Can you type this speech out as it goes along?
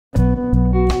Hi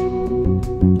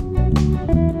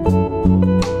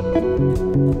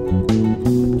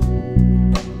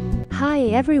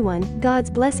everyone, God's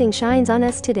blessing shines on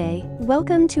us today.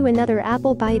 Welcome to another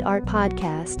Apple Bite Art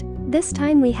podcast. This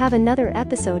time we have another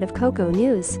episode of Coco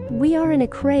News. We are in a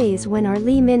craze when our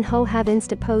Lee Min-ho have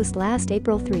Insta post last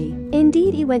April 3.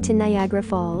 Indeed he went to Niagara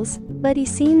Falls, but he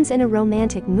seems in a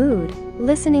romantic mood,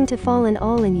 listening to Fallen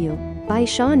All in You by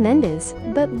Shawn Mendes.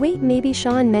 But wait, maybe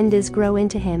Shawn Mendes grow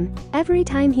into him. Every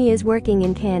time he is working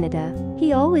in Canada,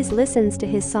 he always listens to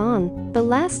his song. The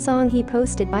last song he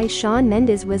posted by Shawn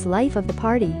Mendes was Life of the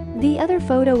Party. The other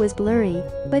photo was blurry,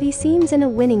 but he seems in a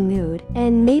winning mood,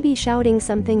 and maybe shouting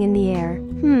something in the air.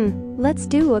 Let's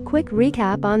do a quick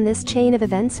recap on this chain of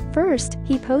events. First,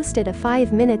 he posted a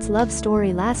 5 minutes love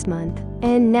story last month,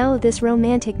 and now this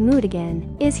romantic mood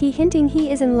again. Is he hinting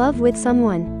he is in love with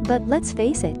someone? But let's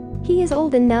face it, he is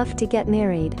old enough to get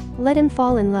married. Let him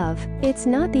fall in love. It's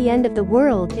not the end of the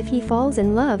world if he falls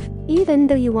in love, even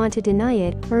though you want to deny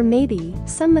it. Or maybe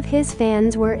some of his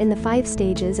fans were in the 5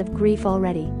 stages of grief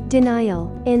already. Denial.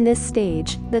 In this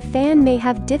stage, the fan may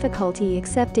have difficulty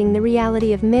accepting the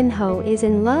reality of Min-ho is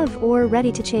in love or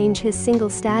ready to change his single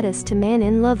status to man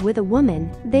in love with a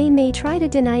woman. They may try to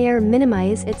deny or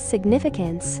minimize its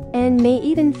significance, and may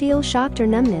even feel shocked or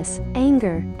numbness,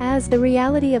 anger, as the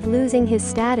reality of losing his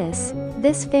status.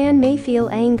 This fan may feel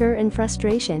anger and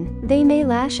frustration. They may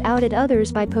lash out at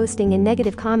others by posting a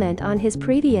negative comment on his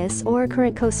previous or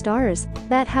current co-stars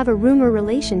that have a rumor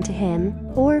relation to him,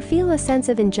 or feel a sense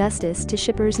of injustice to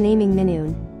shippers naming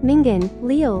Mingan,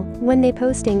 Leo, when they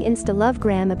posting Insta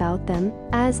lovegram about them,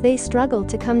 as they struggle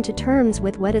to come to terms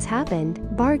with what has happened.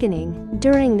 Bargaining.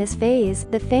 During this phase,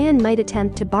 the fan might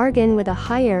attempt to bargain with a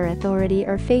higher authority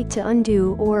or fate to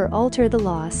undo or alter the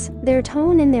loss. Their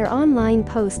tone in their online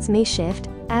posts may shift,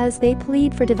 as they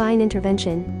plead for divine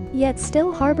intervention, yet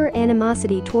still harbor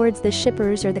animosity towards the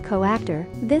shippers or the co-actor.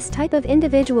 This type of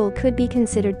individual could be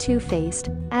considered two-faced,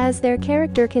 as their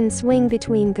character can swing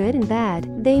between good and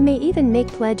bad. They may even make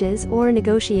pledges or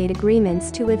negotiate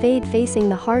agreements to evade facing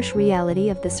the harsh reality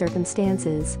of the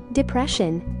circumstances.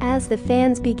 Depression. As the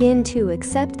fans begin to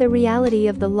accept the reality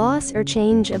of the loss or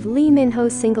change of Lee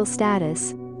Min-ho's single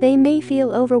status, they may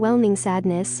feel overwhelming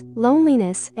sadness,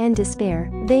 loneliness, and despair.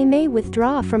 They may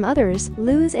withdraw from others,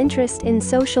 lose interest in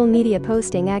social media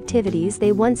posting activities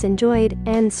they once enjoyed,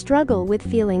 and struggle with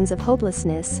feelings of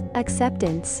hopelessness.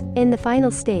 Acceptance. In the final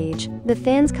stage, the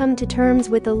fans come to terms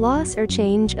with the loss or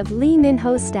change of Lee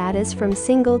Min-ho's status from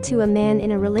single to a man in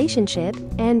a relationship,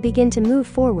 and begin to move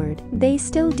forward. They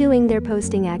still doing their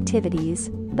posting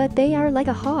activities, but they are like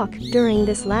a hawk. During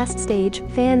this last stage,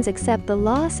 fans accept the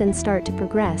loss and start to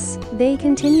progress. They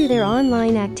continue their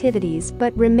online activities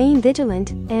but remain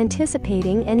vigilant,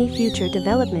 anticipating any future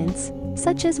developments,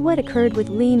 such as what occurred with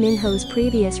Lee Min-ho's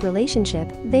previous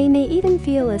relationship. They may even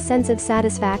feel a sense of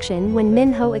satisfaction when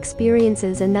Min-ho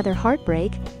experiences another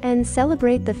heartbreak, and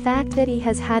celebrate the fact that he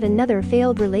has had another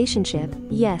failed relationship.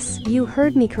 Yes, you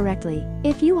heard me correctly.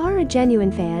 If you are a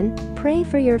genuine fan, pray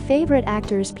for your favorite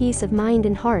actor's peace of mind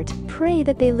and heart. Pray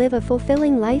that they live a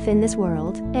fulfilling life in this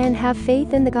world, and have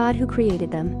faith in the God who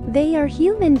created them. They are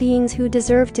human beings who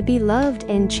deserve to be loved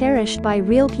and cherished by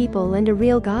real people and a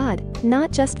real God,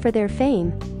 not just for their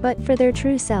fame, but for their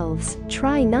true selves.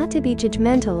 Try not to be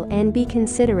judgmental and be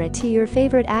considerate to your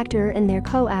favorite actor and their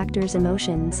co-actors'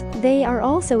 emotions. They are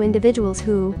also individuals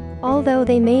who, although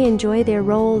they may enjoy their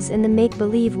roles in the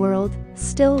make-believe world,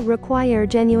 still require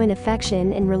genuine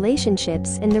affection and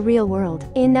relationships in the real world.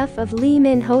 Enough of Lee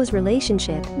Min-ho's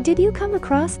relationship. Did you come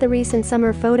across the recent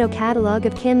summer photo catalog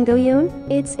of Kim Go-yoon?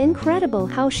 It's incredible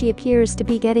how she appears to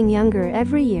be getting younger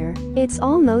every year. It's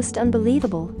almost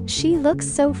unbelievable. She looks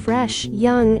so fresh,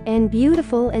 young, and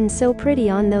beautiful, and so pretty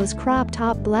on those crop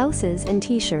top blouses and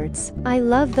t-shirts. I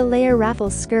love the layer raffle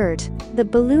skirt, the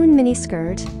balloon mini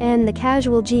skirt, and the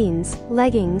casual jeans,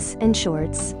 leggings, and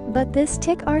shorts. But this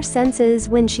ticked our senses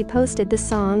when she posted the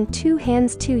song Two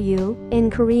Hands to You, in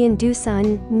Korean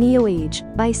Dusun,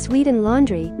 Neoage, by Sweden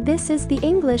Laundry. This is the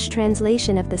English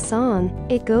translation of the song.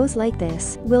 It goes like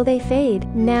this. Will they fade,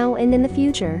 now and in the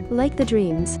future, like the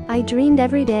dreams I dreamed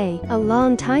every day, a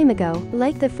long time ago,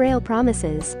 like the frail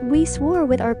promises we swore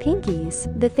with our pinkies,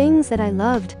 the things that I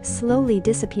loved, slowly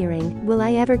disappearing. Will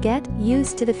I ever get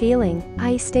used to the feeling?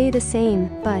 I stay the same,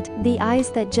 but the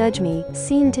eyes that judge me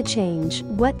seem to change.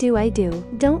 What do I do?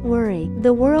 Don't worry,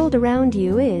 the world around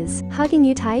you is hugging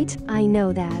you tight. I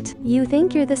know that. You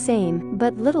think you're the same,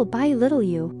 but little by little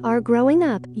you are growing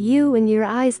up. You and your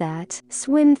eyes that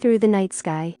swim through the night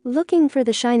sky, looking for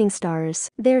the shining stars.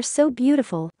 They're so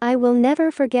beautiful. I will never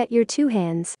forget your two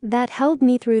hands that held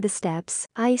me through the steps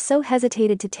I so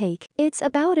hesitated to take. It's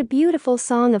about a beautiful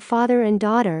song of father and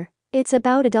daughter. It's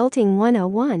about adulting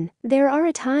 101. There are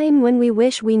a time when we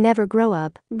wish we never grow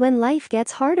up, when life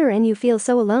gets harder and you feel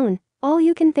so alone. All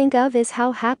you can think of is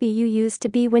how happy you used to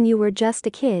be when you were just a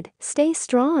kid. Stay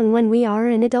strong when we are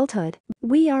in adulthood.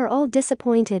 We are all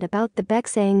disappointed about the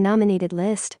Baeksang nominated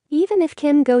list. Even if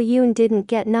Kim Go-eun didn't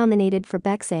get nominated for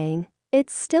Baeksang,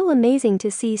 it's still amazing to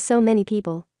see so many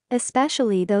people,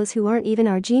 especially those who aren't even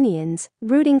Argenians,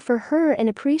 rooting for her and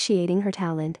appreciating her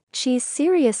talent. She's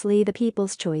seriously the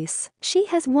people's choice. She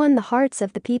has won the hearts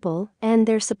of the people, and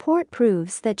their support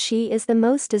proves that she is the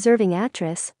most deserving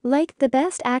actress, like the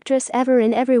best actress ever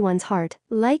in everyone's heart.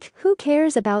 Like, who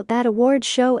cares about that award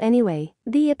show anyway?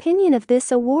 The opinion of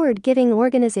this award-giving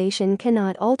organization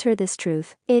cannot alter this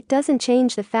truth. It doesn't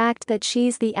change the fact that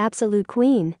she's the absolute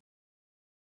queen.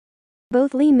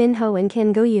 Both Lee Min-ho and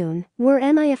Kim Go-eun were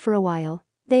MIA for a while.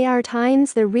 There are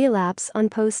times they relapse on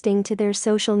posting to their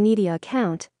social media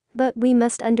account, but we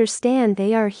must understand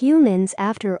they are humans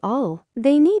after all.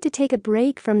 They need to take a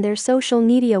break from their social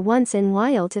media once in a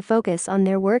while to focus on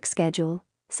their work schedule,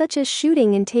 such as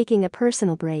shooting and taking a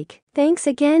personal break. Thanks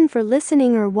again for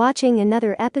listening or watching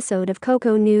another episode of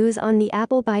Coco News on the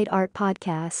Apple Bite Art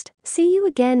Podcast. See you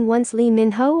again once Lee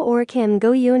Min-ho or Kim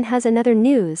Go-eun has another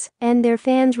news, and their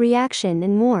fans' reaction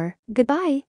and more.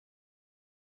 Goodbye.